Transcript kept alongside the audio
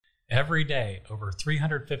Every day, over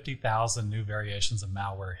 350,000 new variations of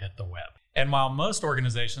malware hit the web. And while most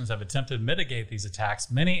organizations have attempted to mitigate these attacks,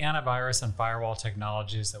 many antivirus and firewall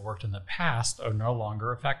technologies that worked in the past are no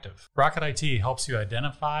longer effective. Rocket IT helps you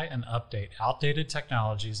identify and update outdated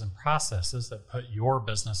technologies and processes that put your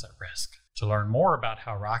business at risk. To learn more about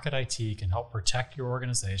how Rocket IT can help protect your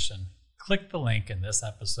organization, click the link in this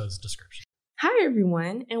episode's description. Hi,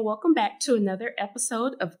 everyone, and welcome back to another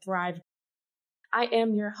episode of Thrive. I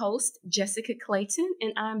am your host, Jessica Clayton,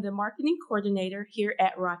 and I'm the marketing coordinator here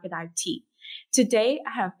at Rocket IT. Today,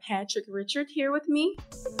 I have Patrick Richardt here with me.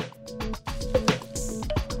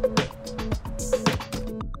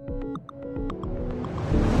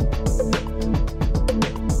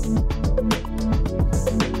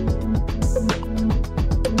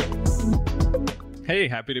 Hey,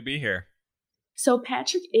 happy to be here. So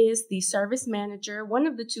Patrick is the service manager, one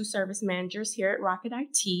of the two service managers here at Rocket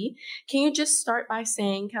IT. Can you just start by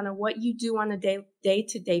saying kind of what you do on a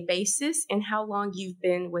day-to-day basis and how long you've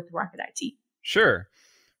been with Rocket IT? Sure.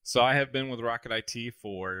 So I have been with Rocket IT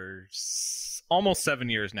for almost 7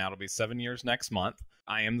 years now. It'll be 7 years next month.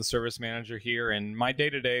 I am the service manager here, and my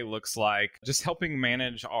day-to-day looks like just helping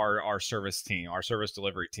manage our service team, our service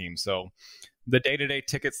delivery team. So the day-to-day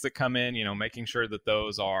tickets that come in, making sure that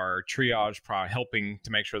those are triaged, helping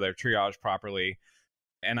to make sure they're triaged properly.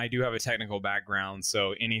 And I do have a technical background,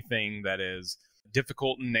 so anything that is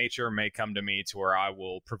difficult in nature may come to me to where I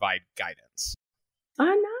will provide guidance.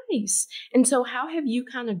 Oh, nice. And so how have you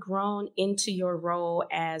kind of grown into your role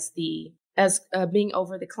as being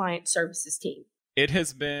over the client services team? It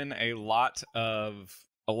has been a lot of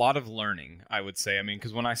learning, I would say. I mean,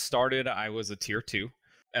 because when I started, I was a tier 2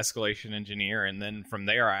 escalation engineer. And then from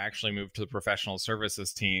there, I actually moved to the professional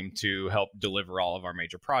services team to help deliver all of our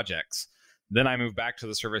major projects. Then I moved back to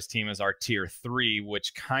the service team as our tier 3,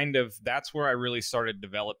 which that's where I really started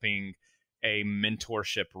developing a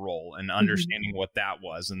mentorship role and understanding what that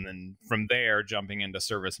was. And then from there, jumping into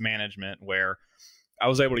service management, where I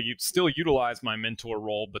was able to still utilize my mentor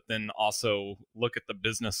role, but then also look at the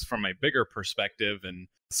business from a bigger perspective and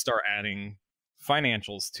start adding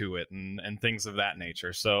financials to it and things of that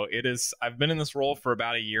nature. So I've been in this role for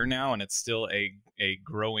about a year now, and it's still a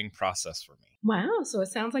growing process for me. Wow. So it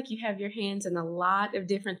sounds like you have your hands in a lot of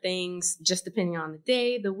different things, just depending on the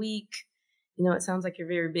day, the week. It sounds like you're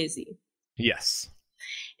very busy. Yes.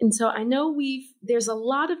 And so I know there's a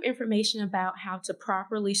lot of information about how to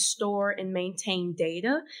properly store and maintain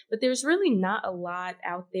data, but there's really not a lot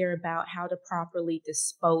out there about how to properly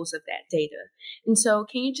dispose of that data. And so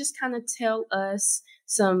can you just kind of tell us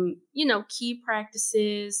some, key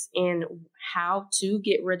practices and how to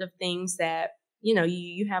get rid of things that,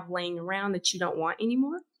 you have laying around that you don't want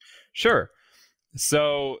anymore? Sure.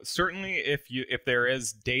 So certainly if there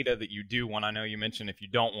is data that you do want, I know you mentioned if you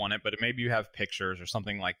don't want it, but maybe you have pictures or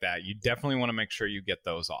something like that, you definitely want to make sure you get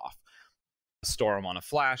those off. Store them on a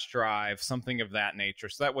flash drive, something of that nature,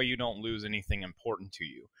 so that way you don't lose anything important to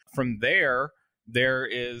you. From there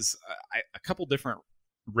is a couple different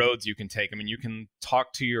roads you can take. I mean, you can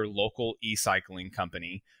talk to your local e-cycling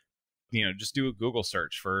company. Just do a Google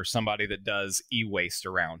search for somebody that does e-waste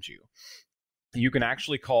around you. You can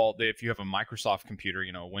actually call, if you have a Microsoft computer,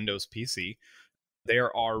 a Windows PC,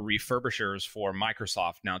 there are refurbishers for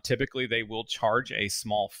Microsoft. Now, typically they will charge a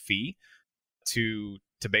small fee to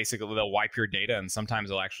basically, they'll wipe your data, and sometimes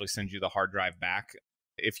they'll actually send you the hard drive back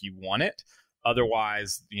if you want it.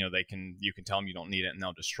 Otherwise, you can tell them you don't need it and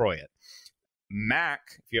they'll destroy it.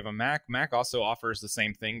 If you have a Mac also offers the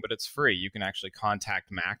same thing, but it's free. You can actually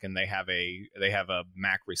contact Mac, and they have a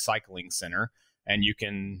Mac recycling center, and you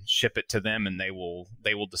can ship it to them, and they will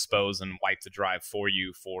dispose and wipe the drive for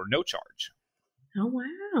you for no charge. Oh,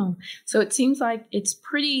 wow. So it seems like it's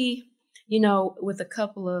pretty, with a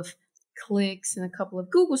couple of clicks and a couple of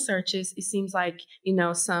Google searches, it seems like,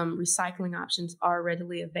 some recycling options are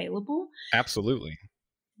readily available. Absolutely.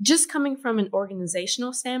 Just coming from an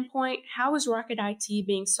organizational standpoint, how is Rocket IT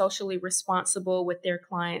being socially responsible with their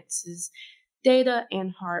clients' data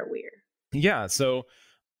and hardware? Yeah, so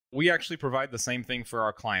we actually provide the same thing for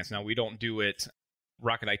our clients. Now, we don't do it,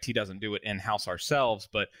 Rocket IT doesn't do it in-house ourselves,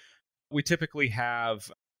 but we typically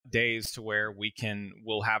have days to where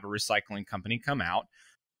we'll have a recycling company come out.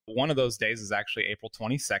 One of those days is actually April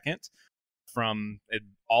 22nd from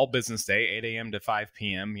all business day, 8 a.m. to 5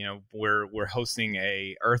 p.m. We're hosting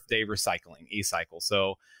a Earth Day recycling e-cycle.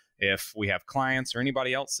 So if we have clients or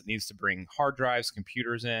anybody else that needs to bring hard drives,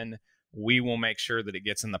 computers in, we will make sure that it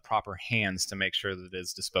gets in the proper hands to make sure that it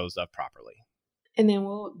is disposed of properly. And then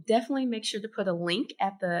we'll definitely make sure to put a link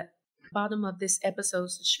at the bottom of this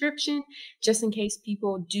episode's description, just in case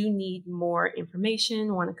people do need more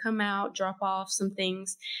information, want to come out, drop off some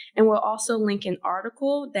things. And we'll also link an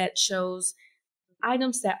article that shows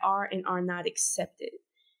items that are and are not accepted.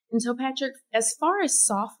 And so, Patrick, as far as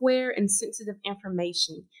software and sensitive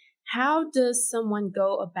information, how does someone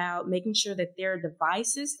go about making sure that their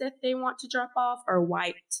devices that they want to drop off are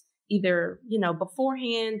wiped either,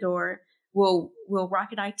 beforehand, or will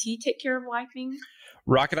Rocket IT take care of wiping?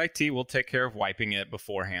 Rocket IT will take care of wiping it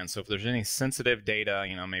beforehand. So if there's any sensitive data,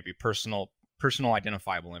 maybe personal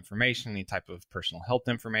identifiable information, any type of personal health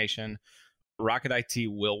information, Rocket IT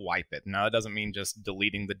will wipe it. Now, that doesn't mean just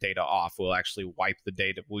deleting the data off. We'll actually wipe the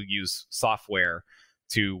data. We'll use software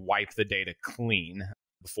to wipe the data clean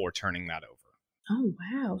before turning that over. Oh,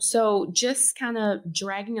 wow. So just kind of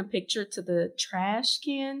dragging a picture to the trash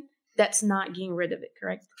can, that's not getting rid of it,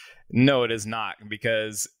 correct? No, it is not,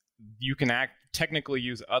 because you can technically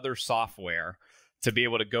use other software to be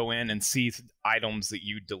able to go in and see items that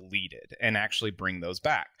you deleted and actually bring those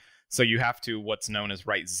back. So you have to what's known as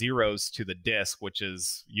write zeros to the disk, which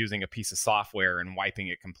is using a piece of software and wiping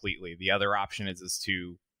it completely. The other option is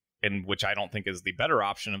to, and which I don't think is the better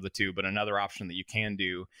option of the two, but another option that you can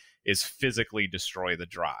do is physically destroy the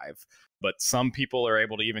drive. But some people are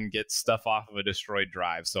able to even get stuff off of a destroyed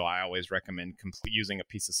drive. So I always recommend using a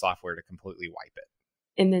piece of software to completely wipe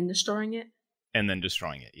it. And then destroying it? And then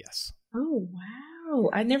destroying it, yes. Oh,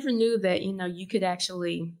 wow. I never knew that, you could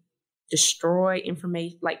actually destroy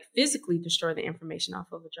information, like physically destroy the information off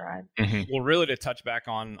of a drive. Mm-hmm. Well, really, to touch back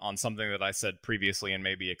on something that I said previously and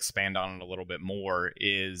maybe expand on it a little bit more,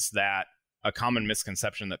 is that a common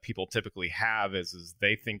misconception that people typically have is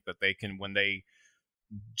they think that they can, when they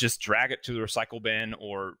just drag it to the recycle bin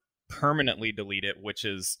or permanently delete it, which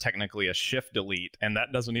is technically a shift delete, and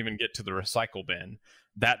that doesn't even get to the recycle bin,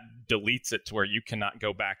 that deletes it to where you cannot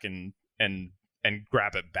go back and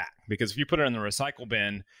grab it back. Because if you put it in the recycle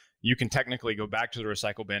bin, you can technically go back to the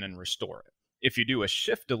recycle bin and restore it. If you do a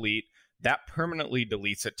shift delete, that permanently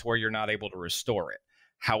deletes it to where you're not able to restore it.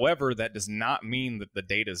 However, that does not mean that the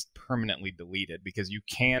data is permanently deleted, because you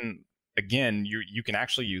can, again, you can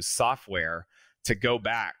actually use software to go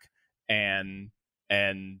back and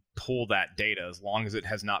pull that data as long as it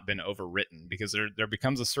has not been overwritten, because there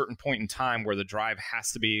becomes a certain point in time where the drive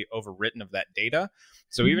has to be overwritten of that data.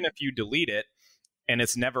 So even if you delete it and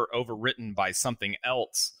it's never overwritten by something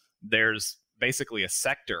else, there's basically a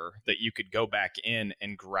sector that you could go back in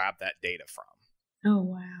and grab that data from. Oh,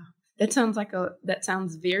 wow. That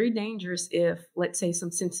sounds very dangerous if, let's say,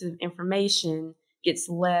 some sensitive information gets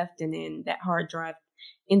left and then that hard drive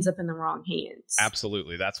ends up in the wrong hands.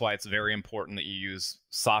 Absolutely. That's why it's very important that you use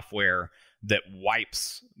software that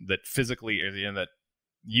wipes, that physically, that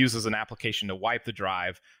uses an application to wipe the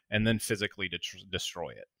drive and then physically destroy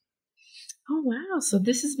it. Oh, wow. So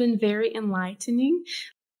this has been very enlightening.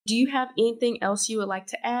 Do you have anything else you would like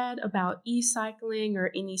to add about e-cycling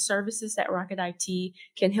or any services that Rocket IT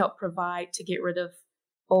can help provide to get rid of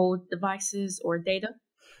old devices or data?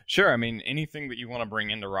 Sure. I mean, anything that you want to bring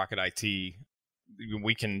into Rocket IT,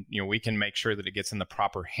 we can make sure that it gets in the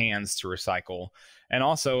proper hands to recycle. And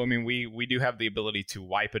also, I mean, we do have the ability to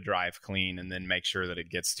wipe a drive clean and then make sure that it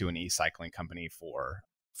gets to an e-cycling company for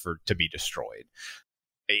to be destroyed.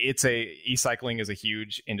 E-cycling is a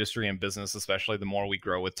huge industry and business, especially the more we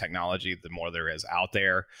grow with technology, the more there is out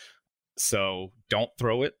there. So don't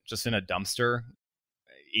throw it just in a dumpster.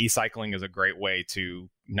 E-cycling is a great way to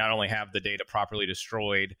not only have the data properly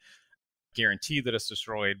destroyed, guarantee that it's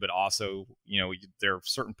destroyed, but also, there are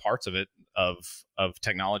certain parts of it, of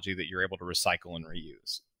technology, that you're able to recycle and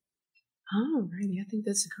reuse. All righty. I think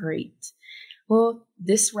that's great. Well,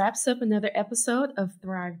 this wraps up another episode of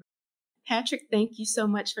Thrive. Patrick, thank you so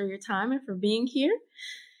much for your time and for being here.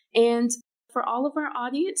 And for all of our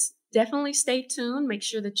audience, definitely stay tuned. Make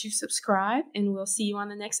sure that you subscribe, and we'll see you on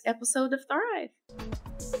the next episode of Thrive.